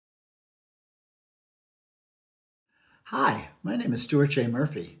Hi, my name is Stuart J.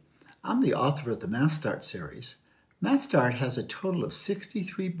 Murphy. I'm the author of the MathStart series. MathStart has a total of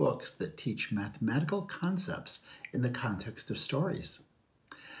 63 books that teach mathematical concepts in the context of stories.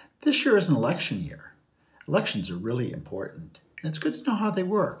 This year is an election year. Elections are really important, and it's good to know how they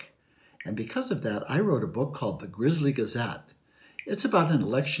work. And because of that, I wrote a book called the Grizzly Gazette. It's about an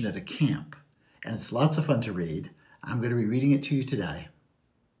election at a camp, and it's lots of fun to read. I'm going to be reading it to you today.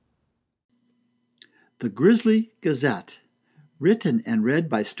 The Grizzly Gazette, written and read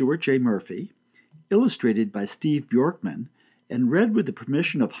by Stuart J. Murphy, illustrated by Steve Bjorkman, and read with the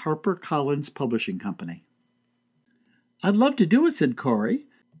permission of HarperCollins Publishing Company. "I'd love to do it," said Corey.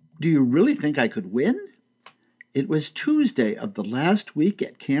 "Do you really think I could win?" It was Tuesday of the last week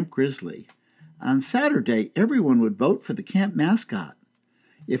at Camp Grizzly. On Saturday, everyone would vote for the camp mascot.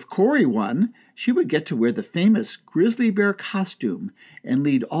 If Corey won, she would get to wear the famous grizzly bear costume and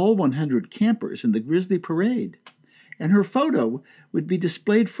lead all 100 campers in the Grizzly Parade. And her photo would be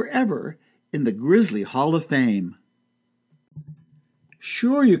displayed forever in the Grizzly Hall of Fame.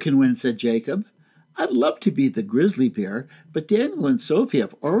 "Sure you can win," said Jacob. "I'd love to be the grizzly bear, but Daniel and Sophie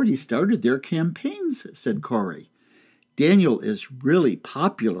have already started their campaigns," said Corey. "Daniel is really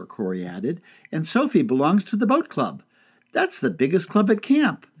popular," Corey added, "and Sophie belongs to the boat club. That's the biggest club at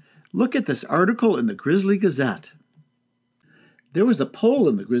camp. Look at this article in the Grizzly Gazette." There was a poll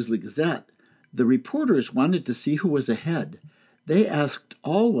in the Grizzly Gazette. The reporters wanted to see who was ahead. They asked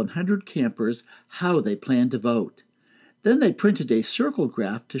all 100 campers how they planned to vote. Then they printed a circle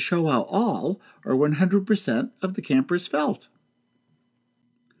graph to show how all, or 100%, of the campers felt.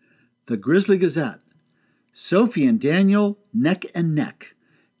 The Grizzly Gazette. Sophie and Daniel neck and neck.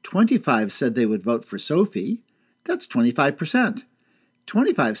 25 said they would vote for Sophie. That's 25%.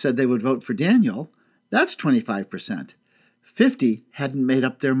 25 said they would vote for Daniel. That's 25%. 50 hadn't made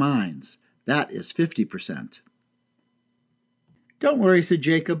up their minds. That is 50%. "Don't worry," said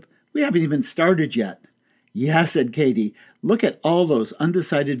Jacob. "We haven't even started yet." "Yeah," said Katie. "Look at all those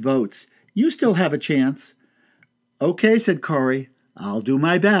undecided votes. You still have a chance." "Okay," said Corey. "I'll do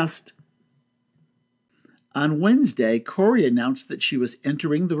my best." On Wednesday, Corey announced that she was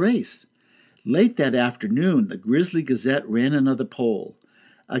entering the race. Late that afternoon, the Grizzly Gazette ran another poll.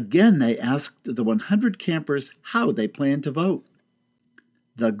 Again, they asked the 100 campers how they planned to vote.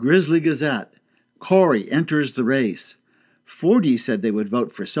 The Grizzly Gazette. Corey enters the race. 40 said they would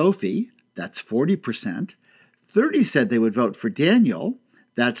vote for Sophie. That's 40%. 30 said they would vote for Daniel.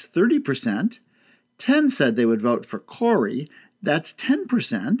 That's 30%. 10 said they would vote for Corey. That's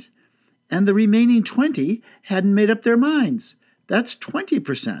 10%. And the remaining 20 hadn't made up their minds. That's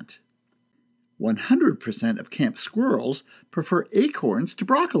 20%. 100% of camp squirrels prefer acorns to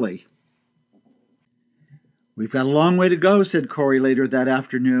broccoli. "We've got a long way to go," said Corey later that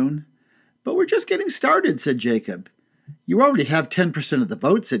afternoon. "But we're just getting started," said Jacob. "You already have 10% of the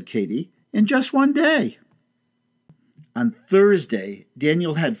vote," said Katie, "in just one day." On Thursday,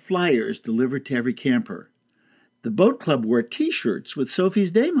 Daniel had flyers delivered to every camper. The boat club wore T-shirts with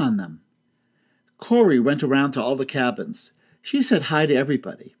Sophie's name on them. Corey went around to all the cabins. She said hi to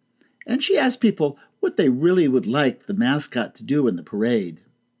everybody. And she asked people what they really would like the mascot to do in the parade.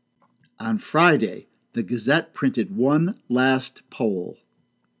 On Friday, the Gazette printed one last poll.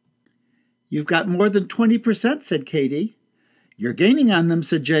 "You've got more than 20%, said Katie. "You're gaining on them,"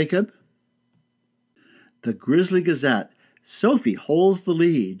 said Jacob. The Grizzly Gazette. Sophie holds the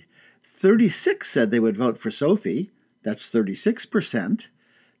lead. 36 said they would vote for Sophie. That's 36%.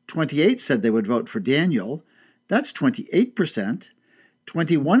 28 said they would vote for Daniel. That's 28%.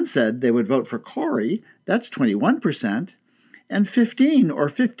 21 said they would vote for Corey. That's 21%. And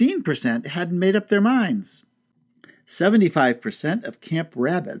 15% hadn't made up their minds. 75% of Camp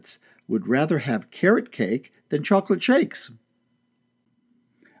Rabbits would rather have carrot cake than chocolate shakes.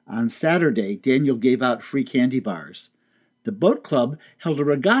 On Saturday, Daniel gave out free candy bars. The boat club held a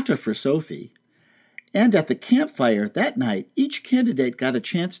regatta for Sophie. And at the campfire that night, each candidate got a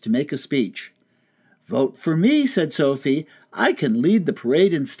chance to make a speech. "Vote for me," said Sophie. "I can lead the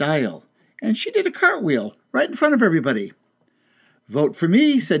parade in style." And she did a cartwheel right in front of everybody. "Vote for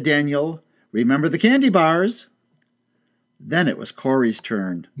me," said Daniel. "Remember the candy bars." Then it was Corey's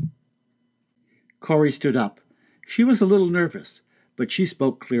turn. Corey stood up. She was a little nervous, but she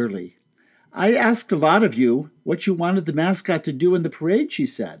spoke clearly. "I asked a lot of you what you wanted the mascot to do in the parade," she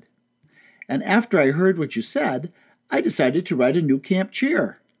said. "And after I heard what you said, I decided to write a new camp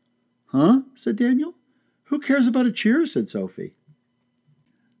cheer." "Huh?" said Daniel. "Who cares about a cheer?" said Sophie.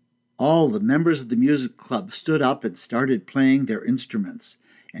 All the members of the music club stood up and started playing their instruments,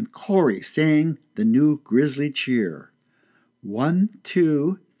 and Corey sang the new Grizzly cheer. 1,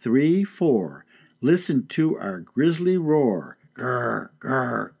 2, 3, 4. Listen to our grizzly roar. Grr,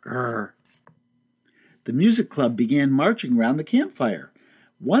 grr, grr. The music club began marching round the campfire.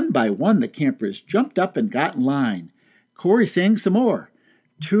 One by one, the campers jumped up and got in line. Corey sang some more.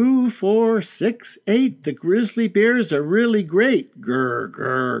 2, 4, 6, 8, the grizzly bears are really great. Grr,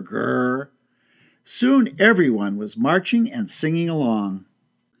 grr, grr. Soon everyone was marching and singing along.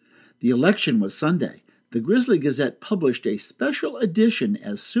 The election was Sunday. The Grizzly Gazette published a special edition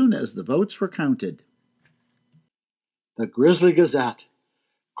as soon as the votes were counted. The Grizzly Gazette.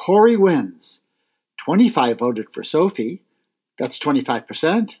 Corey wins. 25 voted for Sophie. That's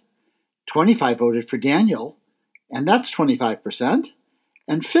 25%. 25 voted for Daniel. And that's 25%.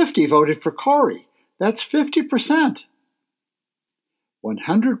 And 50 voted for Corey. That's 50%.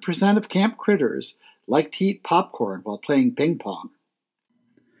 100% of camp critters like to eat popcorn while playing ping pong.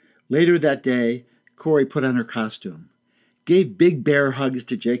 Later that day, Corey put on her costume, gave big bear hugs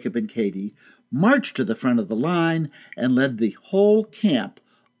to Jacob and Katie, marched to the front of the line, and led the whole camp,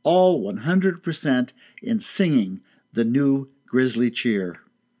 all 100%, in singing the new Grizzly cheer.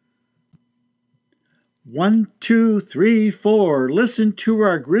 1, 2, 3, 4, listen to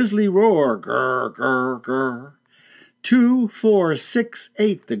our grizzly roar, grr, grr, grr. 2, 4, 6,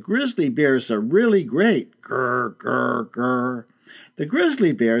 8, the grizzly bears are really great, grr, grr, grr. The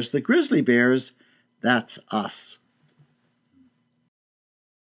grizzly bears, that's us.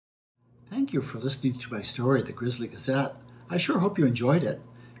 Thank you for listening to my story, The Grizzly Gazette. I sure hope you enjoyed it.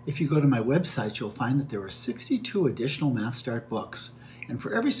 If you go to my website, you'll find that there are 62 additional MathStart books. And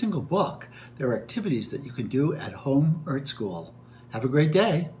for every single book, there are activities that you can do at home or at school. Have a great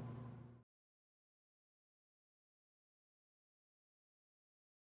day.